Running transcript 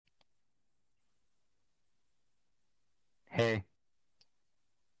Hey,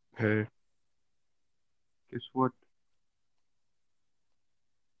 Hey, guess what?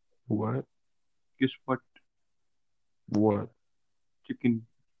 what? Guess what? What? Chicken.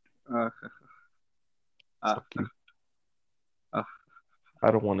 Uh, uh, Fuck you. uh.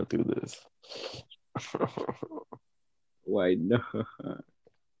 I don't want to do this. Why no?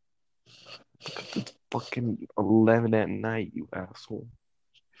 It's fucking 11 at night, you asshole.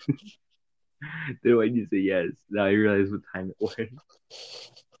 Then why'd you say yes? Now I realize what time it was.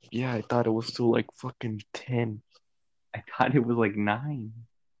 Yeah, I thought it was still like fucking 10. I thought it was like 9.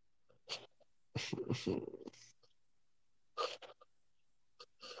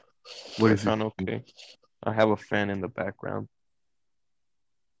 What I is this? sound okay. I have a fan in the background.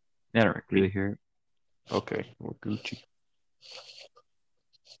 I don't really hear Okay, we're Gucci.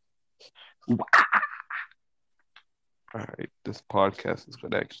 it. Alright, this podcast is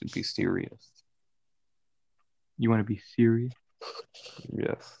going to actually be serious. You want to be serious?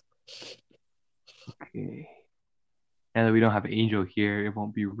 Yes. Okay. Now that we don't have Angel here, it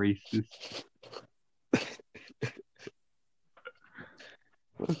won't be racist.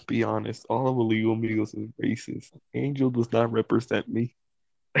 Let's be honest, all of Illegal Amigos is racist. Angel does not represent me.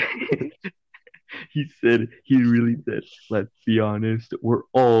 He really said, let's be honest, we're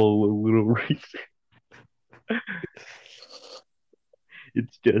all a little racist.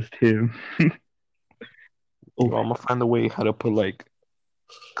 It's just him. Yo, Oh, I'm gonna find a way how to put like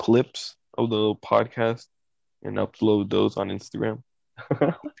clips of the podcast and upload those on Instagram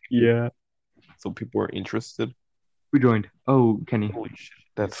yeah. so people are interested. Who joined? Oh, Kenny. Holy shit,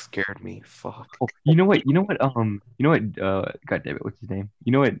 that scared me. Fuck. Oh, you know what? You know what? You know what? God damn it, what's his name?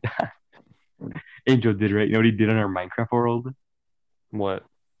 You know what? Angel did, right? You know what he did on our Minecraft world? What?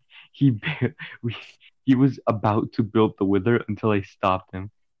 He we he was about to build the Wither until I stopped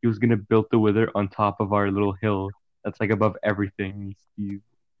him. He was gonna build the Wither on top of our little hill that's like above everything. Steve.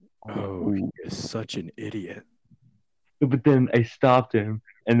 Oh, he Ooh. is such an idiot. But then I stopped him,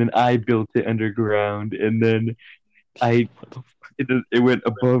 and then I built it underground, and then I What the fuck? it went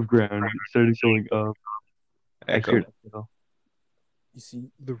above ground, started going up. I Echo. scared myself. You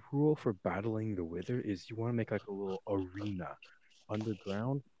see, the rule for battling the Wither is you want to make like a little arena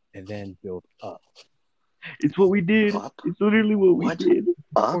underground and then build up. It's what we did. Up? It's literally what we What? did.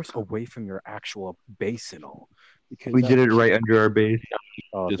 Of Up? course, away from your actual base and all. Because We did it right under our base.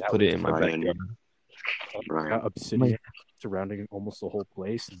 Just that put was it in my Brian. backyard. got obsidian surrounding almost the whole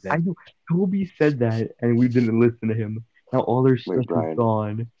place. I Then know Toby said that, and we didn't listen to him. Now all their stuff is Brian.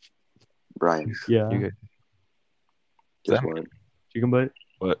 gone. Brian, Yeah, You guys, guess Zach? what? chicken butt.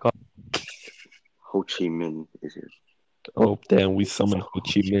 What? Ho Chi Minh is here. Oh, damn, we summoned Ho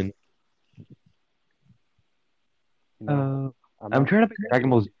Chi Minh. you know, I'm trying to play Dragon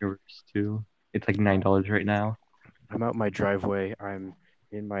Ball Z Universe too. It's like $9 right now. I'm out my driveway. I'm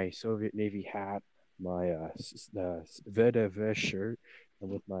in my Soviet Navy hat, my VDV shirt, and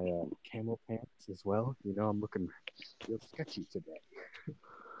with my camel pants as well. You know, I'm looking real sketchy today.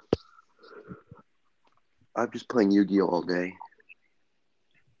 I'm just playing Yu-Gi-Oh all day.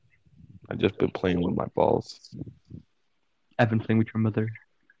 I just been playing with my balls. I've been playing with your mother.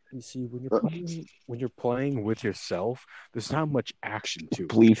 You see, when you're playing with yourself, there's not much action to it.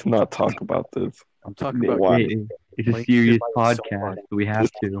 Please not talk about this. I'm talking about Why? It's a playing serious by yourself podcast, on- so we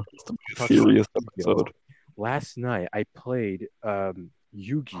have to. It's the most talking about serious Yu-Gi-Oh. episode. Last night I played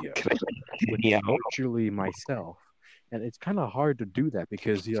Yu-Gi-Oh Can I with me out? virtually myself. And it's kind of hard to do that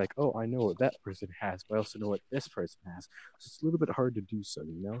because you're like, oh, I know what that person has, but I also know what this person has. So it's a little bit hard to do so,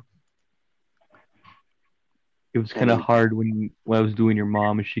 you know? It was kind of hard when I was doing your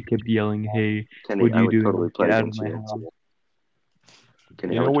mom, and she kept yelling, "Hey, Kenny, what are I you would doing? totally play Get out of against my you. house!"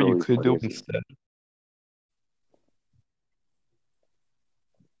 Kenny, You I know would what you totally could play do against you. instead?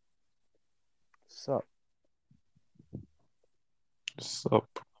 So, Sup?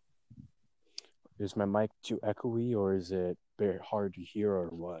 is my mic too echoey or is it very hard to hear or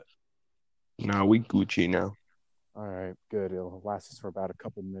what? Nah, we Gucci now. All right, good. It'll last us for about a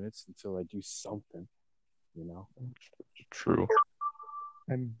couple minutes until I do something, you know? True.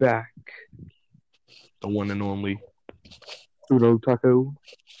 I'm back. The one and only. Pseudo taco.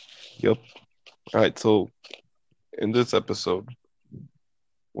 Yep. Alright, so in this episode,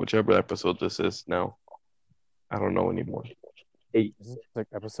 whichever episode this is now, I don't know anymore. 8. This is like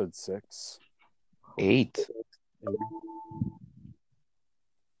episode 6. 8.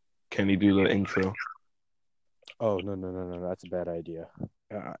 Can you do the intro? Oh, no. That's a bad idea.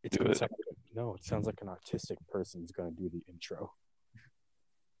 It's Do gonna it. sound no, it sounds like an autistic person's going to do the intro.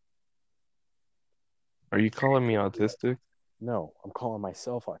 Are you calling me autistic? No, I'm calling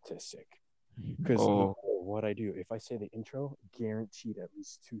myself autistic. Because Oh, what I do, if I say the intro, guaranteed at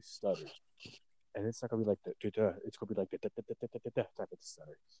least 2 stutters. And it's not gonna be like the it's gonna be like the type of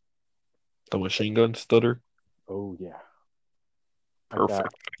stutters. The machine gun stutter. Oh yeah. Like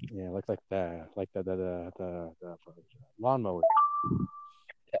Perfect. that. Yeah, like the lawnmower.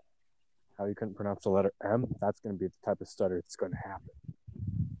 How you couldn't pronounce the letter M, that's gonna be the type of stutter that's gonna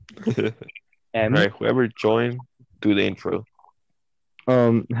happen. M. Right, whoever joined, do the intro.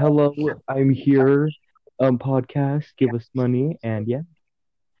 Hello, I'm here. Podcast, give us money, and yeah.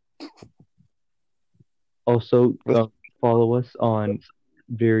 Also, follow us on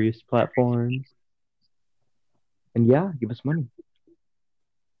various platforms, and yeah, give us money.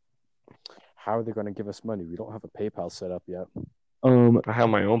 How are they gonna give us money? We don't have a PayPal set up yet. I have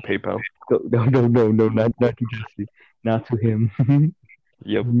my own PayPal. No, not to Jesse, not to him.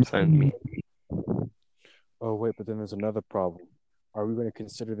 Yep, send me. Oh wait, but then there's another problem. Are we going to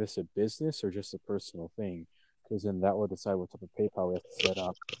consider this a business or just a personal thing? Because then that will decide what type of PayPal we have to set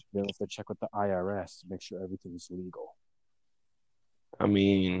up. Then we have to check with the IRS to make sure everything's legal. I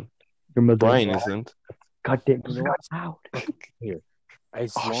mean, Your mother. Brian isn't. God damn, You know what? loud. Here,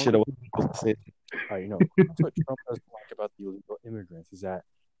 as Oh long shit! I was supposed to say. that's what Trump doesn't like about the illegal immigrants is that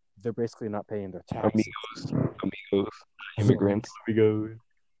they're basically not paying their taxes. Amigos, immigrants. Amigos.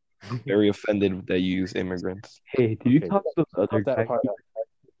 Very offended that you use immigrants. Hey, did you Okay, talk to those other Cut that guys? part out.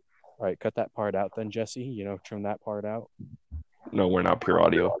 All right, cut that part out then, Jesse. Trim that part out. No, we're not pure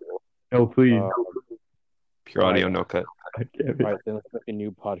audio. No, please. Pure audio, no cut. God damn it. All right, then let's make a new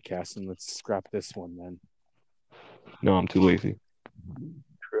podcast and let's scrap this one then. No, I'm too lazy.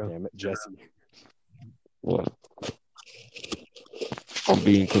 True. Damn it, Jesse. What? I'm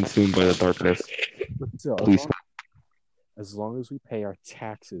being consumed by the darkness. But still, Please. as long as we pay our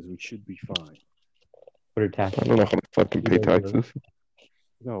taxes, we should be fine. What are I taxes? don't know how to fucking pay taxes.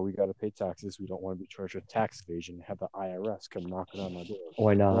 No, we got to pay taxes. We don't want to be charged with tax evasion and have the IRS come knocking on our door.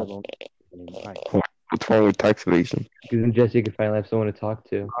 Why not? What's wrong with tax evasion? Because then Jesse could finally have someone to talk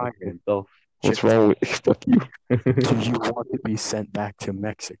to. Like Ryan. himself. What's wrong with fuck you? Do you want to be sent back to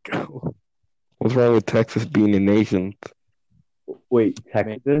Mexico? What's wrong with Texas being a nation? Wait,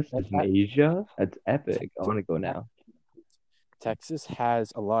 Texas is in Asia? That's epic. I want to go now. Texas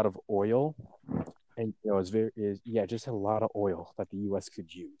has a lot of oil, and just a lot of oil that the U.S.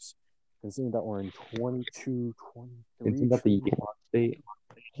 could use. Considering that we're in 22, 23. Isn't that the Yukon state?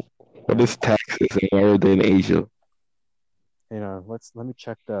 What is Texas and why are they in Asia? Let me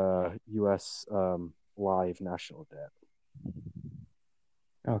check the U.S. Live national debt.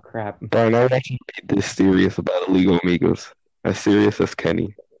 Oh crap! Brian, I want you to be this serious about illegal amigos. As serious as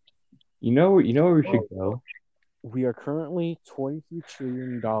Kenny. You know where we should go? We are currently $23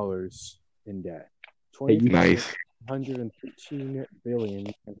 trillion in debt. Nice. 113 billion.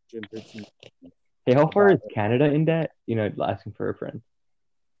 113. Hey, how far is Canada in debt? Asking for a friend.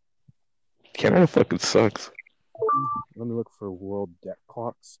 Canada fucking sucks. Let me look for world debt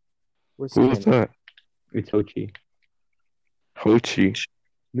clocks. Where's Who is Canada? that? It's Ho Chi. Ho Chi.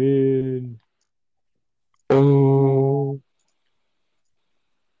 Man. Oh.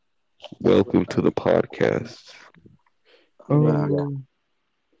 Welcome to the podcast. I'm back.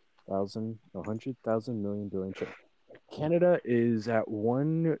 100,000 million billion. Canada is at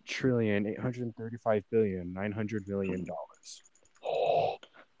 $1,835,900,000,000.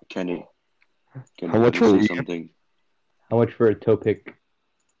 Kenny, How much let are me we? say something? How much for a toe pick?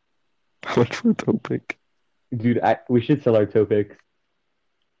 How much for a topic? Dude, we should sell our toe picks.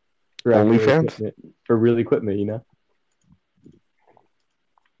 For OnlyFans? For real equipment,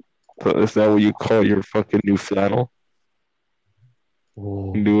 So is that what you call your fucking new flannel?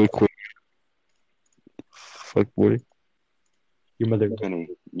 Oh, New equipment? Fuck boy. your mother. Kenny,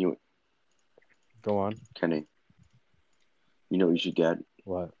 Go on. Kenny, you know what you should get?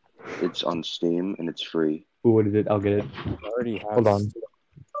 What? It's on Steam and it's free. Ooh, what is it? I'll get it. I already have. Hold on.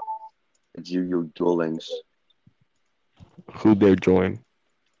 It's your Duel Links. Who dare join?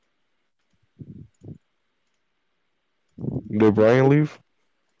 Did Brian leave?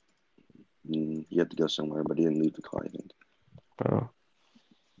 He had to go somewhere, but he didn't leave the call, I think. Oh.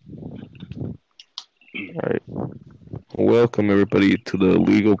 Alright. Welcome everybody to the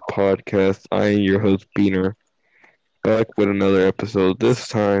Legal Podcast. I am your host Beaner. Back with another episode. This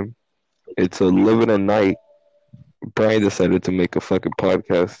time it's 11 at night. Brian decided to make a fucking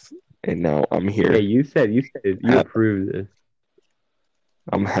podcast and now I'm here. Hey, you said you approved this.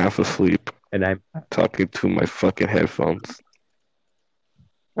 I'm half asleep. And I'm talking to my fucking headphones.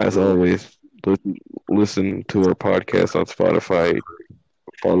 As always, listen to our podcast on Spotify.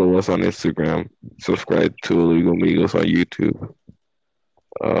 Follow us on Instagram. Subscribe to Illegal Amigos on YouTube.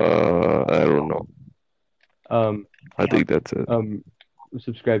 I don't know. think that's it.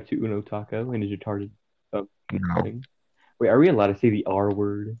 Subscribe to Uno Taco and his retarded No, thing. Wait, are we allowed to say the R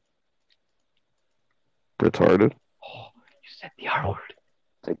word? retarded. Oh, you said the R word.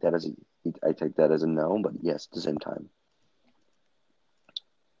 I take that as a no, but yes, at the same time.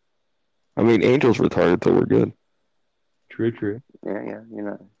 I mean, Angel's retarded, so we're good. True. Yeah, Yeah.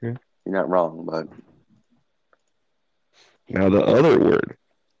 you're not wrong, but Now the other word,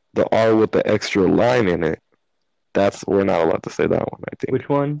 the R with the extra line in it, we're not allowed to say that one, I think. Which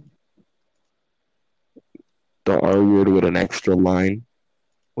one? The R word with an extra line.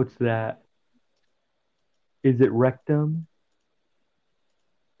 What's that? Is it rectum?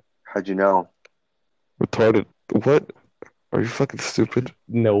 how'd you know? Retarded. What? Are you fucking stupid?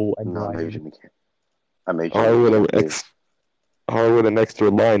 No, I'm No, I'm lying. Asian. I'm Asian. R with You an can't be. R with an extra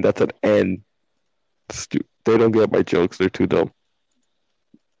line. That's an N. They don't get my jokes. They're too dumb.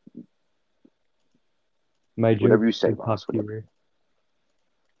 My Whatever joke you say, is boss. Whatever. popular.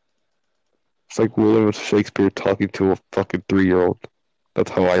 It's like William Shakespeare talking to a fucking 3-year-old.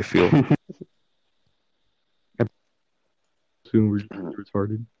 That's how I feel. Soon we're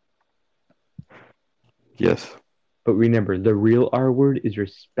retarded. Yes. But remember, the real R word is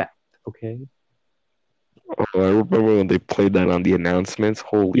respect, okay? Oh, I remember when they played that on the announcements.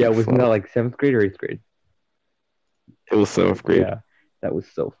 Holy Yeah, wasn't fuck. that like 7th grade or 8th grade? It was 7th grade. Yeah, that was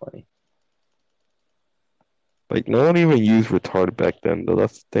so funny. Like, no one even used retarded back then, though.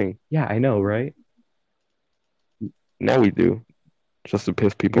 That's the thing. Yeah, I know, right? Now we do. Just to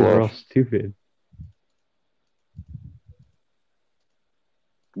piss people Because we're all off. stupid.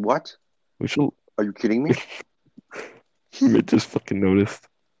 What? We should. Are you kidding me? Mitch just fucking noticed.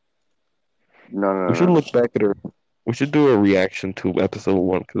 No. We should look back at We should do a reaction to episode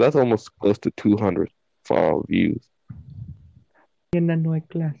 1, because that's almost close to 200 views. Mañana no hay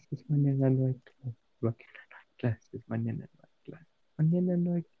clases, mañana no hay clases, mañana no hay clases, mañana no hay clases, mañana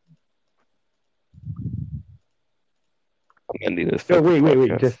no hay. I'm ending this No, fucking wait,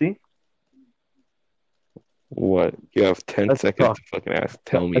 podcast. Jesse. What? You have 10 Let's seconds talk. to fucking ask.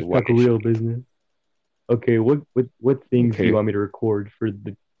 Tell me Let's why talk I real should. business. Okay, what things do you Okay. want me to record for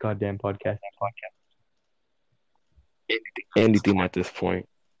the goddamn podcast? Anything at this point.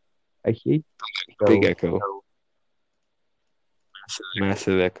 I hate. Big echo.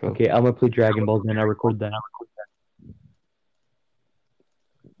 Massive echo. Okay, I'm gonna play Dragon Ball, then I'll record that.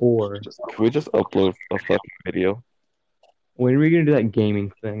 Or Can we just upload a fucking video? when are we gonna do that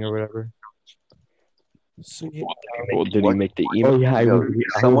gaming thing or whatever? So yeah, Well, did he What? make the email? Oh yeah, I Yo, will.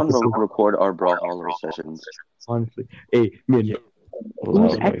 someone will record our Brawlhalla sessions. Honestly, hey, Min, Yeah.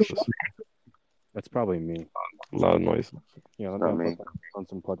 Loud echo? noises. that's probably me. Loud noises. Yeah, let Not me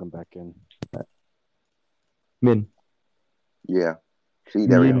me. plug them back in. Min, Yeah. See,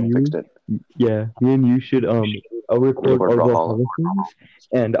 there we Me go. and you? Fixed it. yeah, me and you should I'll record Record our Brawlhalla. Brawlhalla things,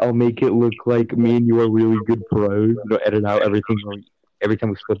 and I'll make it look like me and you are really good pros. You know, edit out everything every time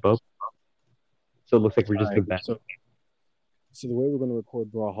we slip up, so it looks like we're just the best. So the way we're going to record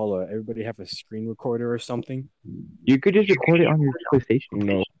Brawlhalla, everybody have a screen recorder or something? You could just record it on your PlayStation.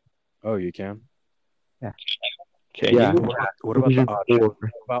 No. Oh, you can? Can Yeah. you? What about the audio? Or-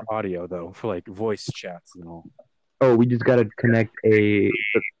 What about audio, though, for like voice chats and all? Oh, we just gotta connect a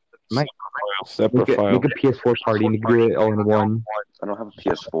Separate file. make a PS4 party and do it all in one. I don't have a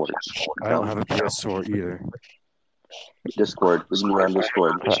PS4. I don't have a PS4 either. Discord. We can do it on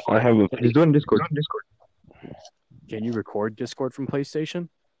Discord. I have a. Just do it on Discord. Can you record Discord from PlayStation?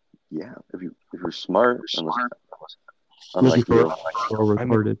 Yeah, if you're smart, unlike you. Or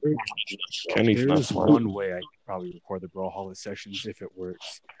record it. Kenny's not There's smart. one way I could probably record the Brawlhalla sessions if it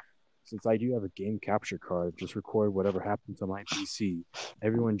works. Since I do have a game capture card, just record whatever happens on my PC.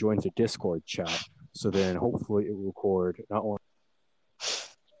 Everyone joins a Discord chat, so then hopefully it will record not only.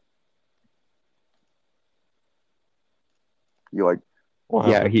 Yo,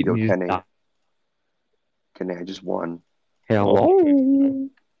 Yeah, he Yo, just Kenny. stopped. Kenny, I just won. Hello.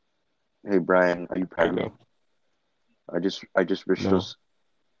 Hey, Brian, are you proud of There me? you I just wish No. us.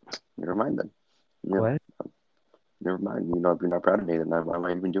 Never mind then. Yeah, What? never mind. You know, if you're not proud of me, then why am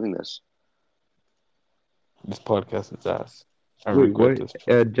I even doing this? This podcast is ass. I Wait, regret what?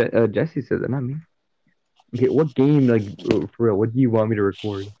 this. Jesse said that, not me. Okay, what game, like, for real, what do you want me to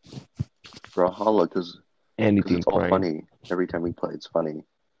record? Brawlhalla, because Anything, it's all Brian. funny. Every time we play, it's funny.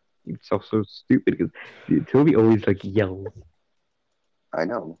 It's so stupid because Toby always, like, yells. I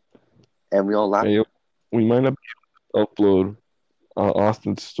know. And we all laugh. Hey, we might not be able to upload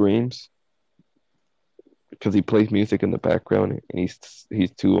Austin's streams because he plays music in the background and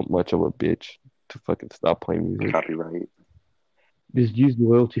he's too much of a bitch to fucking stop playing music. Copyright. Just use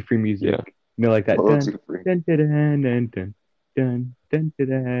loyalty-free music. Yeah. You know, like that. Well, let's Dun see free. dun dun dun dun dun dun dun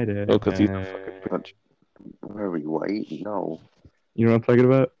dun dun. No, because he's a fucking Dun. bitch. Where are we, white? No. You know what I'm talking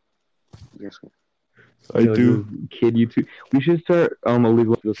about? Yes. I You know, do. those kid YouTube. We should start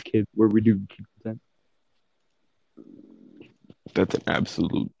illegal those kids where we do kid consent. That's an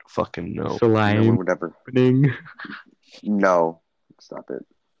absolute fucking no. No Slime one would ever. opening. No. Stop it.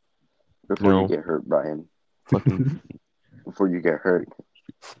 Before No. you get hurt, Brian. Fucking Before you get hurt.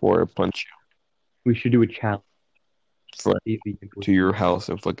 before I punch We should do a challenge. you See if we can do to it. your house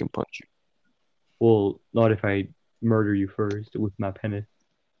and fucking punch you. Well, not if I murder you first with my penis.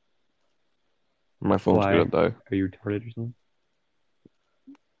 My phone's Why? gonna die. Are you retarded or something?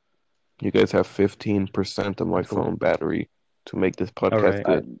 You guys have 15% of my That's a lot. phone battery to make this podcast Alright.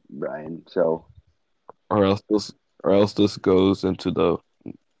 good, Brian. So, or else this goes into the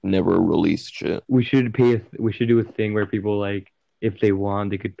never released shit. We should we should do a thing where people like, if they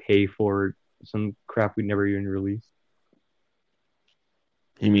want, they could pay for some crap we never even released.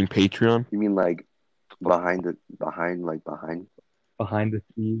 You mean Patreon? you mean like behind? Behind the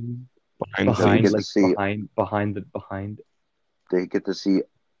scenes. Behind the So you Behind, scenes? get like, to see. behind. They get to see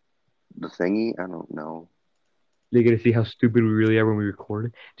the thingy. I don't know. They get to see how stupid we really are when we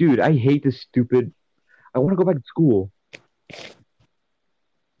record. Dude, I hate this stupid. I want to go back to school.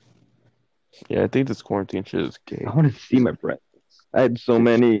 Yeah, I think this quarantine shit is gay. I want to see my friends. I had so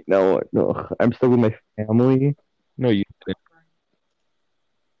many. No, I'm still with my family. No, you didn't.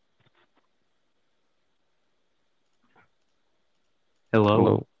 Hello.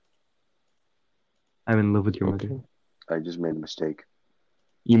 Hello. I'm in love with your Okay. mother. I just made a mistake.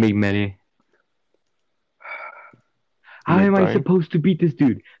 You make many. How Nick am I Bryan? supposed to beat this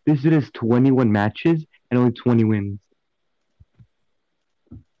dude? This dude has 21 matches and only 20 wins.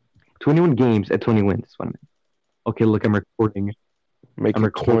 21 games at 20 wins. That's what I meant. Okay, look, I'm recording. Make I'm it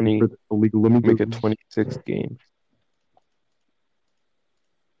recording 20. for the illegal. Let me Make go. it 26 games.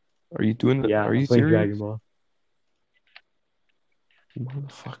 Are you doing it? Yeah, Are I'm you playing serious? Dragon Ball.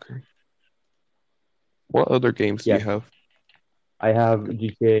 Motherfucker. What other games do Yeah. you have? I have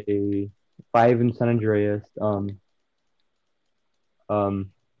GTA 5 and San Andreas. I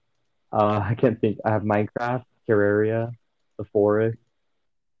can't think. I have Minecraft, Terraria, The Forest,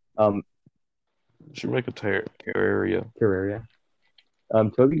 Should make a area. Terraria.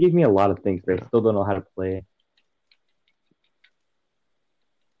 Toby gave me a lot of things, but I Yeah. still don't know how to play.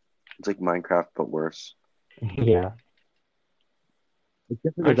 It's like Minecraft, but worse. Yeah.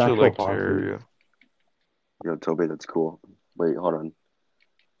 Except for I there's actually actual like bosses. Terraria. Yo, Toby, that's cool. Wait, hold on.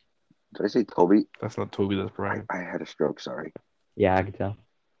 Did I say Toby? That's not Toby, that's Brian. I had a stroke. Sorry. Yeah, I can tell.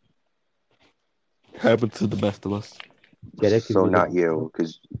 Happens to the best of us. Get it? 'Cause So you're not the- you,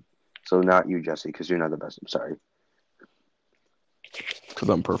 not you, Jesse, because you're not the best. I'm sorry. Because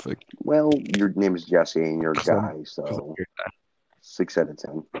I'm perfect. Well, your name is Jesse and you're a 'Cause I'm- guy, 'cause so I'm your dad. 6 out of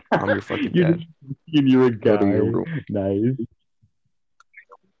 10. I'm your fucking You're dad. you're a Go to guy. your room. Nice.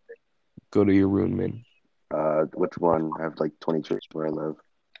 Go to your room, man. Which one? I have like 20 churches where I live.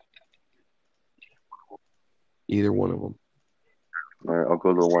 Either one of them. All right, I'll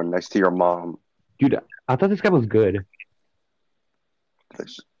go to the one next to your mom. Dude, I thought this guy was good. Did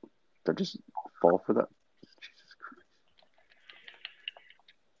I just fall for that? Jesus Christ.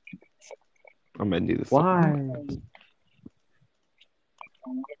 I'm ending this. Why?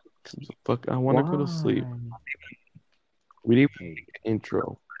 Fuck, I want to go to sleep. We didn't make an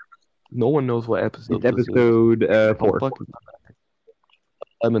intro. No one knows what episode It's this is. episode Oh, 4. fuck.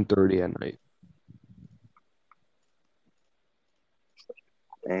 11:30 at night.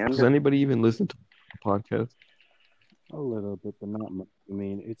 And Does anybody even listen to the podcast? A little bit, but not much. I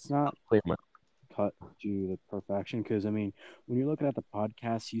mean, it's not Play my cut to the perfection because, I mean, when you're looking at the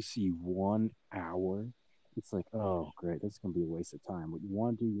podcast, you see 1 hour. It's like, oh, great, that's going to be a waste of time. What you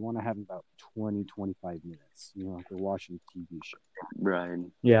want to do, you want to have about 20, 25 minutes. You know, like you're watching a TV show.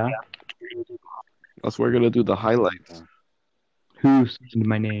 Brian, Yeah. That's where we're gonna do the highlights. Who signed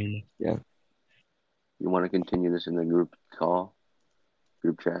my name? you want to continue this in the group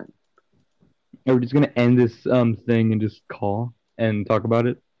chat? Are we just gonna end this thing and just call and talk about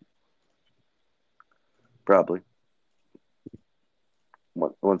it? Probably.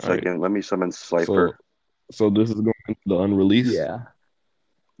 One second. Let me summon Slifer. So this is going into the unreleased. Yeah.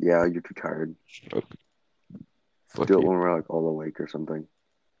 Yeah, you're too tired. Fuck Do it you. when we're like all awake or something.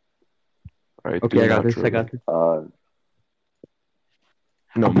 All right. Okay, do I an got this. outro I got then. this.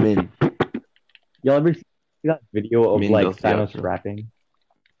 No, Min. Y'all ever see that video of Min like does the Thanos outro. rapping?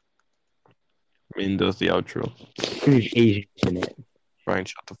 Min does the outro. He's Asian in it. Brian,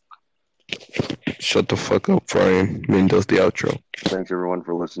 shut the fuck up, Brian. Min does the outro. Thanks everyone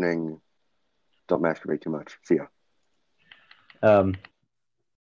for listening. Don't masturbate too much. See ya. Um,